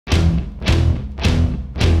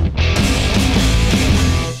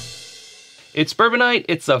It's Bourbon Night,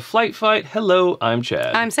 it's a flight fight. Hello, I'm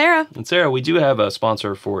Chad. I'm Sarah. And Sarah, we do have a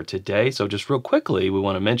sponsor for today, so just real quickly, we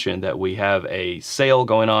want to mention that we have a sale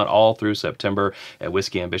going on all through September at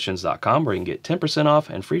whiskyambitions.com where you can get 10% off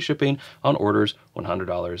and free shipping on orders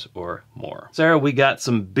 $100 or more. Sarah, we got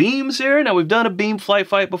some beams here. Now, we've done a beam flight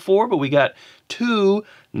fight before, but we got two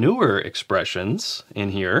newer expressions in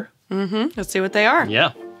here. Let's see what they are.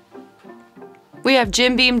 Yeah. We have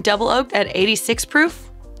Jim Beam Double Oaked at 86 proof,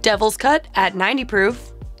 Devil's Cut at 90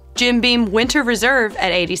 proof, Jim Beam Winter Reserve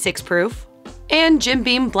at 86 proof, and Jim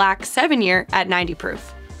Beam Black 7-year at 90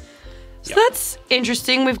 proof. So that's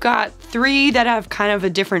interesting. We've got three that have kind of a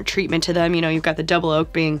different treatment to them. You know, you've got the Double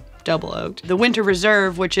Oak being double oaked. The Winter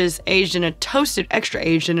Reserve, which is aged in a toasted, extra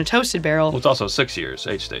aged in a toasted barrel. Well, it's also 6 years,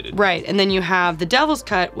 age stated. Right, and then you have the Devil's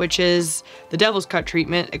Cut, which is the Devil's Cut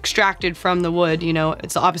treatment, extracted from the wood, you know,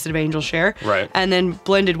 it's the opposite of Angel Share. Right. And then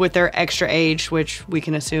blended with their extra age, which we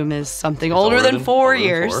can assume is something older than 4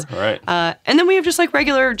 years. Right. And then we have just like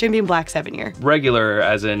regular Jim Beam Black 7-year. Regular,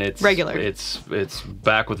 as in it's... Regular. It's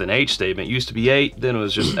back with an age statement. It used to be 8, then it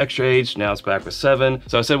was just extra age, now it's back with 7.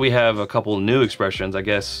 So I said we have a couple new expressions, I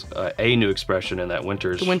guess a new expression in that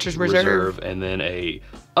Winter's Reserve, and then a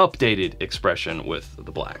updated expression with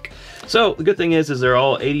the black. So the good thing is they're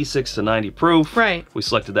all 86 to 90 proof. Right. We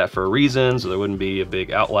selected that for a reason, so there wouldn't be a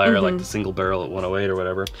big outlier like the single barrel at 108 or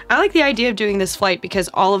whatever. I like the idea of doing this flight because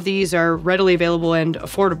all of these are readily available and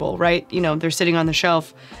affordable, right? You know, they're sitting on the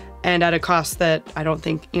shelf and at a cost that I don't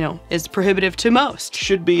think, you know, is prohibitive to most.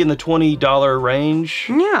 Should be in the $20 range.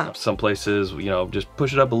 Yeah. Some places, you know, just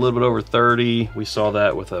push it up a little bit over 30. We saw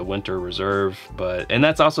that with a Winter Reserve, and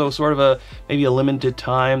that's also sort of maybe a limited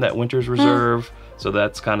time, that Winter's Reserve. So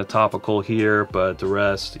that's kind of topical here, but the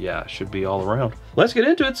rest, yeah, should be all around. Let's get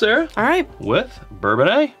into it, Sarah. All right. With Bourbon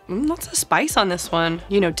A. Lots of spice on this one.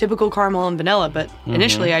 You know, typical caramel and vanilla, but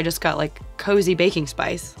initially I just got like cozy baking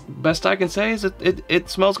spice. Best I can say is it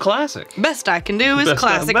smells classic. Best I can do is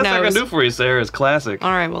classic Best nose. I can do for you, Sarah, is classic.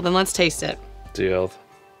 All right, well then let's taste it. To your health.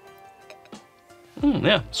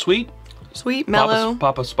 Yeah, sweet. Sweet, mellow.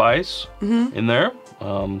 Pop of spice in there.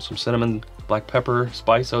 Some cinnamon, black pepper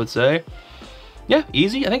spice, I would say. Yeah,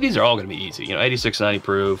 easy. I think these are all going to be easy. You know, 86, 90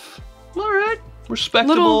 proof. All right.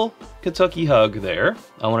 Respectable Kentucky hug there.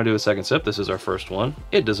 I want to do a second sip. This is our first one.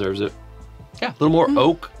 It deserves it. Yeah, a little more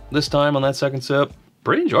oak this time on that second sip.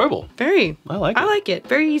 Pretty enjoyable. Very. I like it. I like it.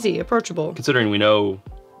 Very easy, approachable. Considering we know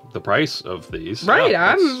the price of these. Right,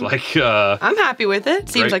 yeah, I'm happy with it.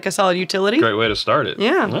 Seems like a solid utility. Great way to start it.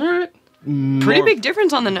 Yeah. All right. Pretty big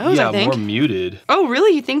difference on the nose, I think. Yeah, more muted. Oh,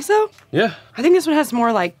 really? You think so? Yeah. I think this one has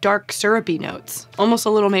more like dark syrupy notes. Almost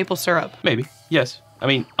a little maple syrup. Maybe. Yes. I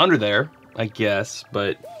mean, under there, I guess,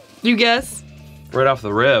 but... You guess? Right off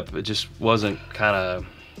the rip, it just wasn't kind of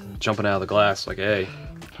jumping out of the glass like, hey.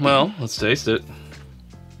 Well, let's taste it.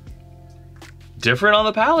 Different on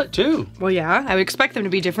the palate, too. Well, yeah. I would expect them to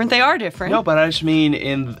be different. They are different. No, but I just mean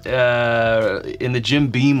in the Jim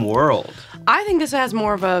Beam world. I think this has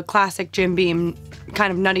more of a classic Jim Beam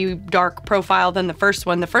kind of nutty, dark profile than the first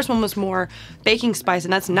one. The first one was more baking spice,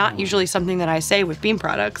 and that's not usually something that I say with Beam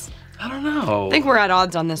products. I don't know. I think we're at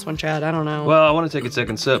odds on this one, Chad. I don't know. Well, I want to take a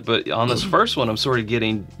second sip, but on this first one, I'm sort of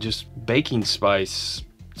getting just baking spice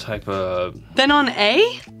type of... Then on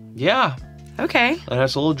A? Yeah. Okay. And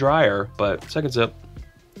it's a little drier, but second sip.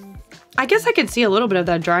 I guess I can see a little bit of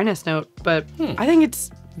that dryness note, but I think it's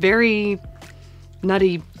very...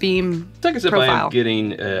 nutty Beam Second sip, profile. I am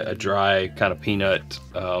getting a dry kind of peanut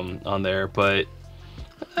on there, but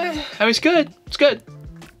I mean, it's good. It's good.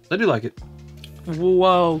 I do like it.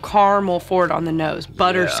 Whoa, caramel forward on the nose,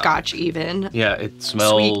 butterscotch even. Yeah, it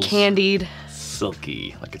smells sweet, candied,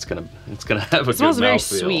 silky. Like it's gonna have a it smells good very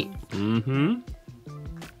mouthfeel. sweet.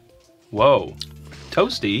 Whoa,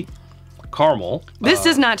 toasty. Caramel. This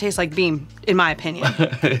does not taste like Beam, in my opinion.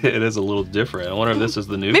 It is a little different. I wonder if this is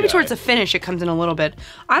the new Maybe guy. towards the finish it comes in a little bit.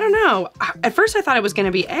 I don't know. At first I thought it was going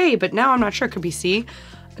to be A, but now I'm not sure. It could be C.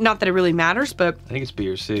 Not that it really matters, but... I think it's B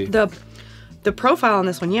or C. The profile on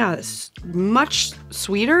this one, yeah, it's much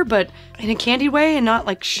sweeter, but in a candied way and not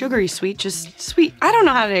like sugary sweet, just sweet. I don't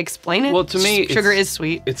know how to explain it. Well, to me, sugar is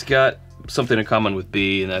sweet. It's got something in common with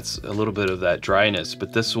B, and that's a little bit of that dryness.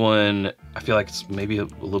 But this one, I feel like it's maybe a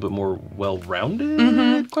little bit more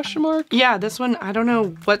well-rounded, question mark? Yeah, this one, I don't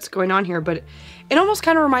know what's going on here, but it almost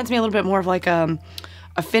kind of reminds me a little bit more of like a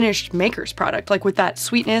finished Maker's product, like with that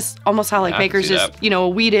sweetness, almost how like Maker's is, you know,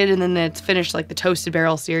 weeded and then it's finished like the Toasted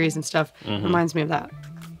Barrel series and stuff. Reminds me of that.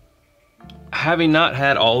 Having not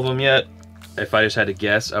had all of them yet, if I just had to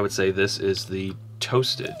guess, I would say this is the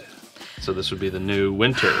toasted. So this would be the new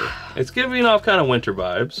winter. It's giving off kind of winter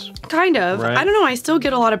vibes. Kind of. Right? I don't know. I still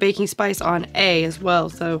get a lot of baking spice on A as well.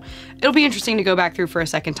 So it'll be interesting to go back through for a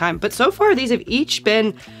second time. But so far, these have each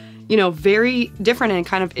been, you know, very different and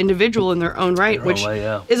kind of individual in their own right, which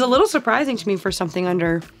is a little surprising to me for something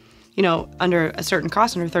under, you know, under a certain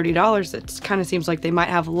cost, under $30. It kind of seems like they might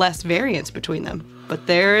have less variance between them. But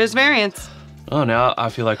there is variance. Oh, now I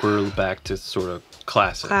feel like we're back to sort of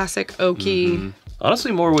classic. Classic, oaky.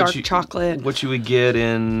 Honestly, more dark chocolate. What you would get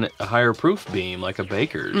in a higher proof beam, like a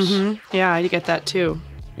baker's. Yeah, you get that too.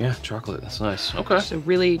 Yeah, chocolate. That's nice. Okay. It's a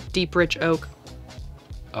really deep, rich oak.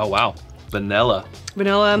 Oh, wow. Vanilla.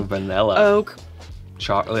 Vanilla. Oak.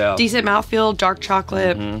 Chocolate. Yeah. Decent mouthfeel, dark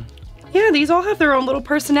chocolate. Yeah, these all have their own little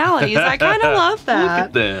personalities. I kind of love that. Look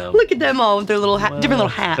at them. Look at them all with their little different little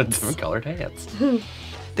hats. Different colored hats.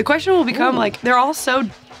 The question will become like, they're all so,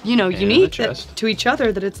 you know, unique to each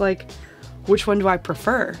other that it's like, which one do I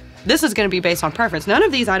prefer? This is going to be based on preference. None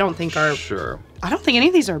of these I don't think are... Sure. I don't think any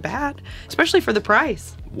of these are bad, especially for the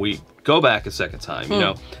price. We go back a second time, you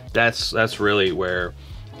know. That's really where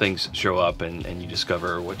things show up and you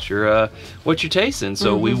discover what you're tasting.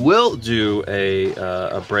 So we will do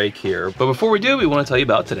a break here. But before we do, we want to tell you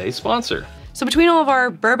about today's sponsor. So between all of our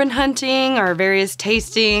bourbon hunting, our various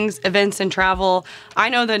tastings, events, and travel, I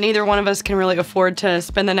know that neither one of us can really afford to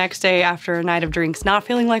spend the next day after a night of drinks not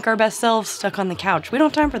feeling like our best selves stuck on the couch. We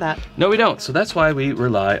don't have time for that. No, we don't. So that's why we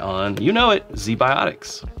rely on, you know it,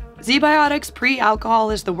 ZBiotics. ZBiotics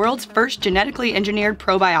Pre-Alcohol is the world's first genetically engineered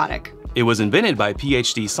probiotic. It was invented by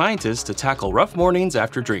PhD scientists to tackle rough mornings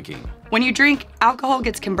after drinking. When you drink, alcohol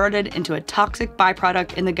gets converted into a toxic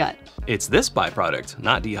byproduct in the gut. It's this byproduct,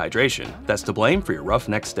 not dehydration, that's to blame for your rough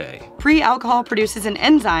next day. Pre-alcohol produces an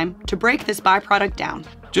enzyme to break this byproduct down.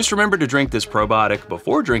 Just remember to drink this probiotic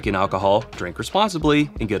before drinking alcohol, drink responsibly,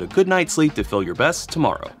 and get a good night's sleep to feel your best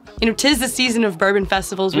tomorrow. You know, 'tis the season of bourbon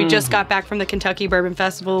festivals. We just got back from the Kentucky Bourbon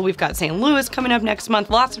Festival. We've got St. Louis coming up next month,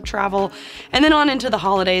 lots of travel, and then on into the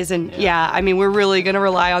holidays. And yeah, I mean, we're really gonna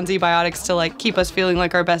rely on ZBiotics to like keep us feeling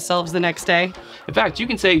like our best selves the next day. In fact, you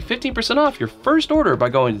can save 15% off your first order by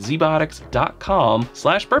going to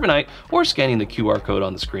zbiotics.com/bourbonnight or scanning the QR code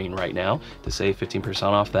on the screen right now to save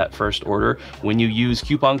 15% off that first order when you use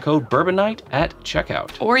coupon code bourbonnight at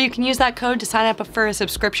checkout. Or you can use that code to sign up for a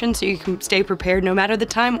subscription so you can stay prepared no matter the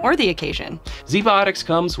time or the occasion. ZBiotics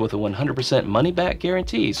comes with a 100% money-back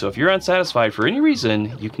guarantee, so if you're unsatisfied for any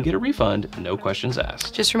reason, you can get a refund, no questions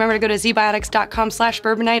asked. Just remember to go to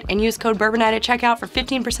zbiotics.com/bourbonnight and use code bourbonnight at checkout for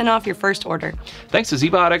 15% off your first order. Thanks to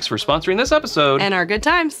ZBiotics for sponsoring this episode. And our good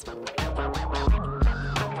times.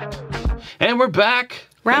 And we're back.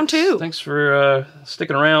 Round two. Thanks for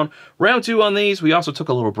sticking around. Round two on these. We also took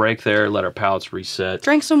a little break there, let our palates reset.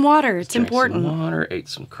 Drank some water. It's important. Some water, ate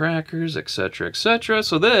some crackers, etc., etc.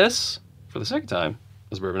 So this, for the second time,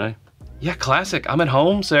 is Bourbon A. Yeah, classic. I'm at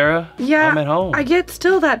home, Sarah. Yeah, I'm at home. I get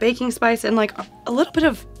still that baking spice and like a little bit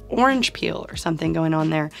of orange peel or something going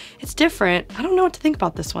on there. It's different. I don't know what to think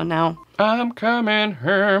about this one now. I'm coming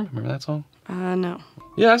home. Remember that song? No.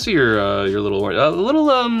 Yeah, I see your little orange,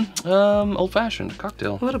 little old-fashioned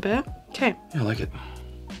cocktail. A little bit. Okay. Yeah, I like it.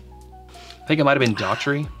 I think it might have been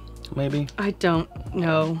Daughtry, maybe. I don't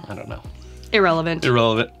know. I don't know. Irrelevant.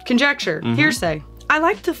 Conjecture. Hearsay. I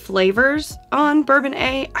like the flavors on Bourbon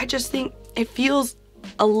A. I just think it feels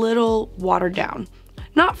a little watered down.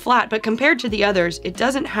 Not flat, but compared to the others, it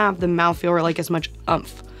doesn't have the mouthfeel or like as much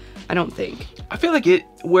oomph, I don't think. I feel like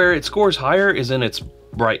where it scores higher is in its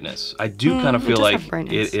brightness. I do kind of feel like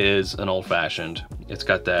it is an old-fashioned. It's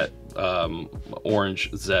got that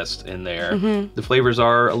orange zest in there. The flavors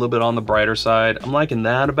are a little bit on the brighter side. I'm liking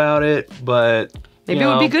that about it, but maybe it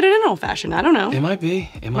would be good in an old-fashioned. I don't know. It might be.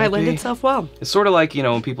 It might lend itself well. It's sort of like, you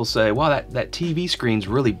know, when people say, wow, that TV screen's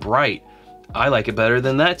really bright. I like it better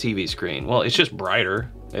than that TV screen. Well, it's just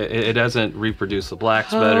brighter. It doesn't reproduce the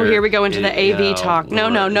blacks better. Oh, here we go into the AV talk. No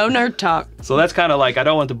nerd talk. So that's kind of like, I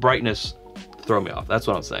don't want the brightness to throw me off. That's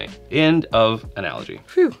what I'm saying. End of analogy.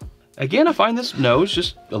 Phew. Again, I find this nose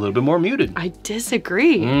just a little bit more muted. I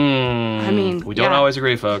disagree. I mean, we don't always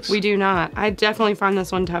agree, folks. We do not. I definitely find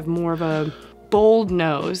this one to have more of a bold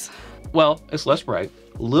nose. Well, it's less bright,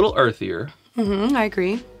 a little earthier. I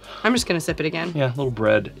agree. I'm just gonna sip it again. Yeah, a little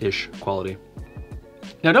bread-ish quality.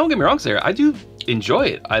 Now, don't get me wrong, Sarah. I do enjoy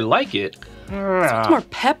it. I like it. It's more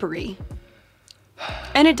peppery.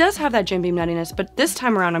 And it does have that Jim Beam nuttiness, but this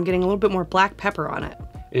time around, I'm getting a little bit more black pepper on it.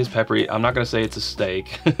 It is peppery. I'm not gonna say it's a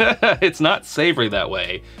steak. It's not savory that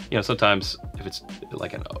way. You know, sometimes if it's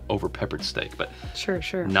like an over-peppered steak, but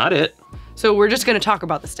sure. Not it. So we're just gonna talk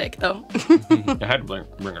about the steak, though. I had to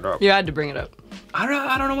bring it up. You had to bring it up.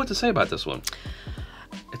 I don't know what to say about this one.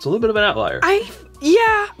 It's a little bit of an outlier.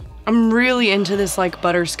 Yeah. I'm really into this like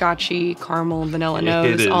butterscotchy caramel vanilla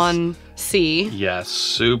nose on C. Yeah,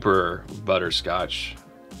 super butterscotch,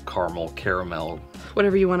 caramel.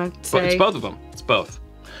 Whatever you want to say. It's both of them. It's both.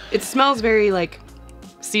 It smells very like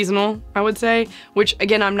seasonal, I would say, which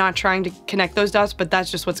again, I'm not trying to connect those dots, but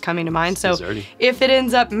that's just what's coming to mind. So desserty. If it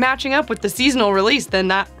ends up matching up with the seasonal release, then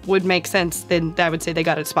that would make sense. Then I would say they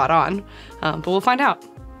got it spot on, but we'll find out.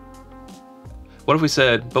 What if we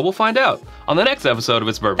said, but we'll find out on the next episode of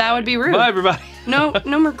It's Bourbon? That would be rude. Bye, everybody. No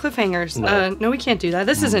more cliffhangers. No, we can't do that.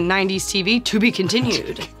 This isn't 90s TV. To be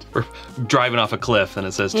continued. We're driving off a cliff and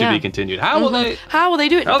it says to be continued. How will they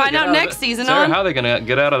do it? Find out next season. Sarah, how are they gonna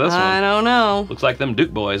get out of this one? I don't know. Looks like them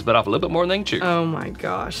Duke boys bit off a little bit more than they can chew. Oh my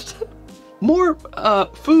gosh. More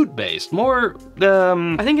food based. More.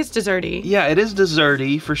 I think it's desserty. Yeah, it is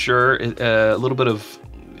desserty for sure. A little bit of.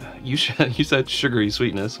 You said sugary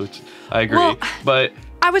sweetness, which I agree. Well, but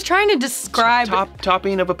I was trying to describe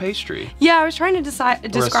topping of a pastry. Yeah, I was trying to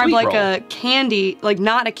describe like a candy, like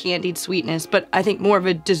not a candied sweetness, but I think more of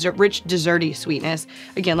a rich desserty sweetness.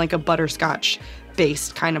 Again, like a butterscotch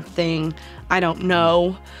based kind of thing. I don't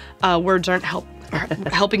know. Words aren't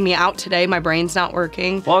helping me out today. My brain's not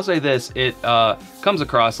working. Well, I'll say this. It comes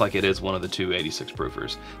across like it is one of the two 86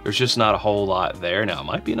 proofers. There's just not a whole lot there. Now, it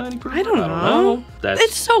might be a 90 proof. I don't know.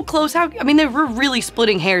 It's so close. I mean, they were really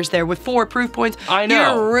splitting hairs there with 4 proof points. I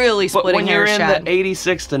know. You're really splitting hairs, But when you're in the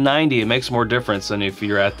 86 to 90, it makes more difference than if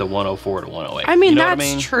you're at the 104 to 108. I mean, you know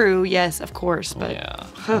that's true. Yes, of course. But yeah,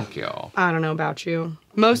 thank you. I don't know about you.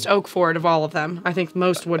 Most oak forward of all of them. I think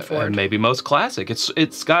most wood forward. Maybe most classic.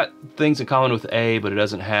 It's got things in common with A, but it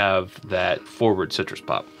doesn't have that forward citrus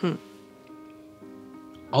pop.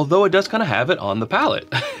 Although it does kind of have it on the palate.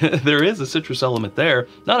 There is a citrus element there.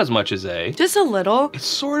 Not as much as A. Just a little. It's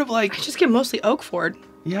sort of like... I just get mostly oak forward.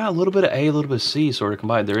 Yeah, a little bit of A, a little bit of C sort of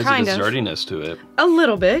combined. There is a dessertiness to it. A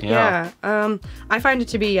little bit, yeah. I find it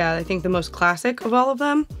to be, I think, the most classic of all of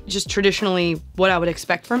them. Just traditionally what I would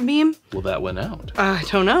expect from Beam. Will that win out? I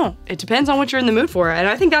don't know. It depends on what you're in the mood for. And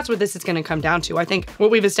I think that's what this is going to come down to. I think what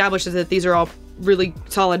we've established is that these are all really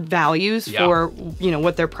solid values for,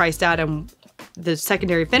 what they're priced at and the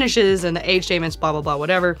secondary finishes and the age statements, blah, blah, blah,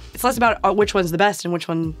 whatever. It's less about which one's the best and which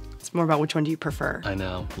one... It's more about which one do you prefer. I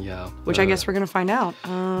know, yeah. Which I guess we're gonna find out.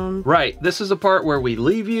 Right, this is the part where we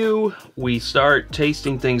leave you. We start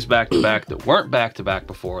tasting things back to back that weren't back to back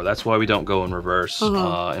before. That's why we don't go in reverse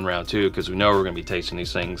in round 2, because we know we're gonna be tasting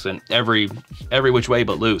these things in every which way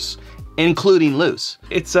but loose, including loose.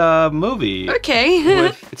 It's a movie. Okay.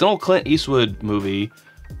 It's an old Clint Eastwood movie.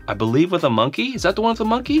 I believe with a monkey. Is that the one with the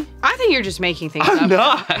monkey? I think you're just making things up. I'm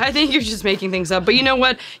not. I think you're just making things up. But you know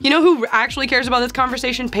what? You know who actually cares about this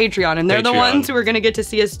conversation? Patreon. And they're the ones who are going to get to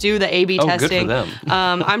see us do the A/B testing. Good for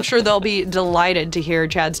them. I'm sure they'll be delighted to hear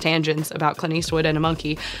Chad's tangents about Clint Eastwood and a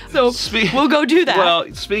monkey. So we'll go do that.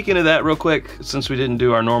 Well, speaking of that, real quick, since we didn't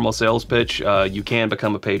do our normal sales pitch, you can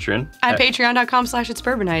become a patron. At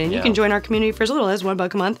patreon.com/itsbourbonnight. And you can join our community for as little as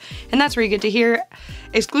 $1 a month. And that's where you get to hear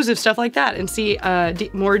exclusive stuff like that and see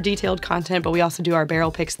more detailed content, but we also do our barrel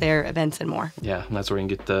picks there, events, and more. Yeah, and that's where you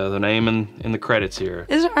can get the name and the credits here.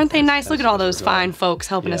 Aren't they nice? Look at all those fine folks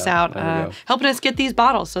helping us out, helping us get these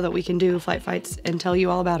bottles so that we can do flight fights and tell you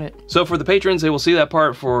all about it. So for the patrons, they will see that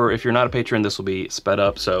part. For if you're not a patron, this will be sped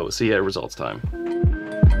up, so see you at results time.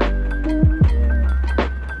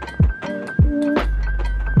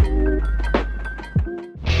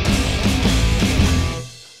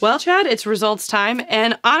 Well, Chad, it's results time,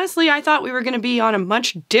 and honestly, I thought we were going to be on a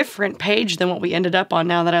much different page than what we ended up on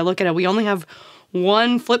now that I look at it. We only have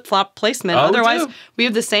one flip-flop placement. Otherwise, we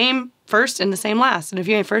have the same first and the same last, and if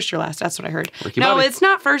you ain't first, you're last. That's what I heard. No, it's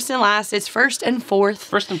not first and last. It's first and fourth.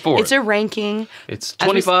 First and fourth. It's a ranking. It's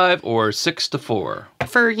 25 or 6 to 4.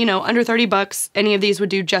 For, under $30, any of these would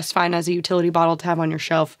do just fine as a utility bottle to have on your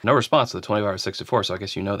shelf. No response to the 25 or 6 to 4, so I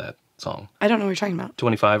guess you know that song. I don't know what you're talking about.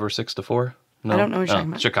 25 or 6 to 4? No? I don't know what you're talking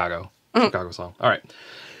about. Chicago. Chicago song. All right.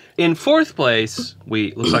 In fourth place,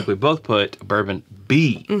 looks like we both put Bourbon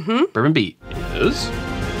B. Bourbon B is...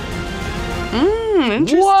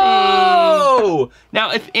 interesting. Whoa!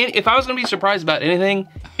 Now, if I was going to be surprised about anything,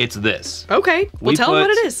 it's this. Okay. Well, tell them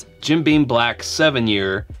what it is. Jim Beam Black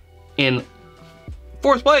 7-year in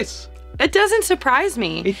fourth place. It doesn't surprise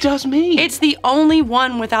me. It does me. It's the only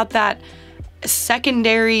one without that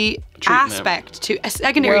secondary aspect to a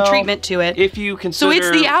secondary treatment to it. If you consider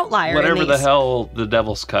it's the outlier in whatever the these. hell the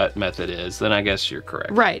Devil's Cut method is, then I guess you're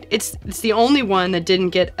correct. Right. It's the only one that didn't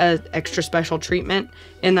get an extra special treatment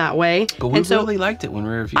in that way. But we really liked it when we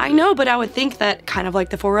reviewed it. I know, but I would think that kind of like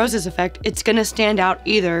the Four Roses effect, it's going to stand out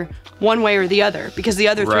either one way or the other because the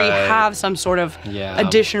other three have some sort of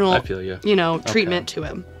additional, I feel you. treatment to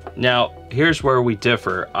them. Now, here's where we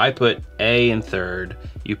differ. I put A in third,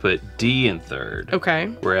 you put D in third. Okay.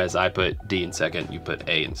 Whereas I put D in second, you put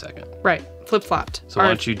A in second. Right. Flip-flopped. So why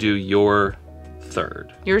don't you do your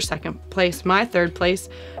third? Your second place. My third place.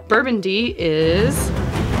 Bourbon D is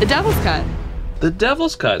the Devil's Cut. The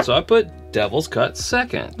Devil's Cut. So I put Devil's Cut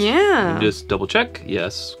second. Yeah. Just double check.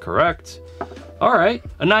 Yes, correct. All right.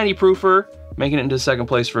 A 90 proofer. Making it into second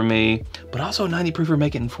place for me, but also a 90 proofer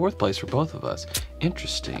making it in fourth place for both of us.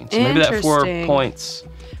 Interesting. So maybe that 4 points.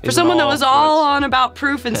 For someone that was all on about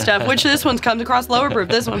proof and stuff, which this one comes across lower proof,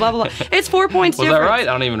 this one, blah, blah, blah. It's 4 points difference. Was that right?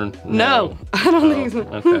 I don't even know. No, I don't think so.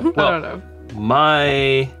 Okay. Well, I don't know.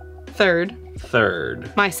 My third.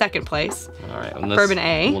 My second place. All right. Bourbon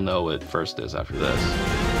A. We'll know what first is after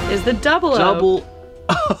this. Is the Double O.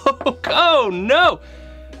 Oh, no.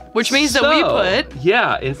 Which means that we put...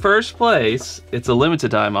 Yeah, in first place, it's a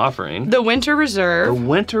limited time offering. The Winter Reserve. The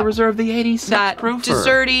Winter Reserve, the 86 that proofer.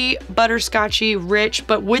 Desserty, butterscotchy, rich,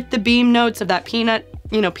 but with the beam notes of that peanut,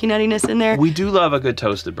 peanuttiness in there. We do love a good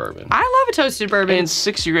toasted bourbon. I love a toasted bourbon. And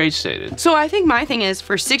 6-year age stated. So I think my thing is,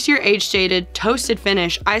 for 6-year age stated, toasted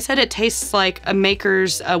finish, I said it tastes like a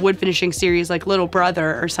Maker's wood finishing series, like Little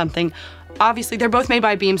Brother or something. Obviously, they're both made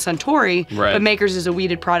by Beam Suntory, but Maker's is a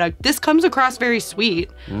weeded product. This comes across very sweet.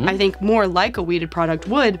 I think more like a weeded product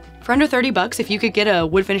would. For under 30 bucks, if you could get a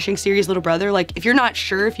wood finishing series Little Brother, like if you're not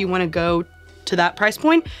sure if you want to go to that price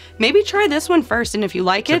point, maybe try this one first, and if you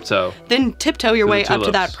like it, then tiptoe your way up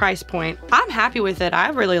to that price point. I'm happy with it. I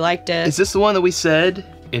really liked it. Is this the one that we said?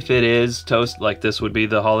 If it is toast, like this would be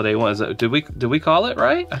the holiday one. Did we call it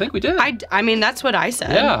right? I think we did. I mean, that's what I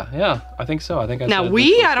said. Yeah, I think so. I think I now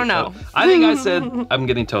said I don't know. I think I said I'm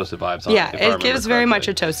getting toasted vibes on it. Yeah, it gives very much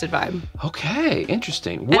a toasted vibe. Okay,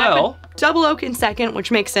 interesting. And well, Double Oak in second,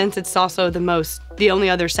 which makes sense. It's also the only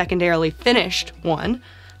other secondarily finished one.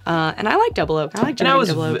 And I like Double Oak. I like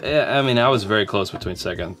Double Oak. I was very close between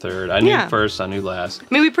second and third. I knew first, I knew last. I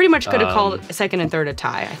mean, we pretty much could have called second and third a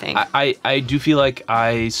tie, I think. I do feel like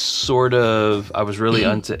I was really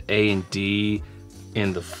onto A and D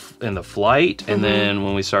in the flight, and then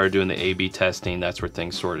when we started doing the A/B testing, that's where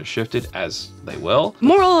things sort of shifted, as they will.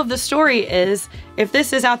 Moral of the story is, if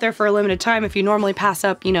this is out there for a limited time, if you normally pass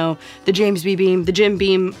up, the James B. Beam, the Jim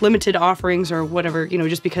Beam limited offerings or whatever,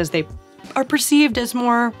 just because they are perceived as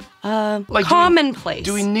more commonplace.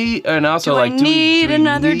 Do we need, and also do we need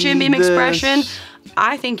another Jim Beam expression?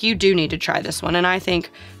 I think you do need to try this one, and I think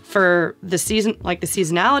for the season, like the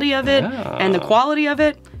seasonality of it and the quality of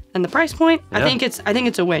it and the price point, I think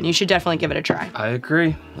it's a win. You should definitely give it a try. I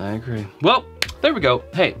agree. Well, there we go.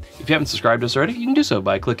 Hey, if you haven't subscribed to us already, you can do so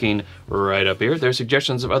by clicking right up here. There's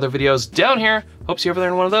suggestions of other videos down here. Hope to see you over there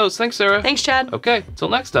in one of those. Thanks, Sarah. Thanks, Chad. Okay, till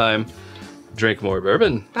next time. Drink more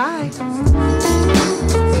bourbon. Bye.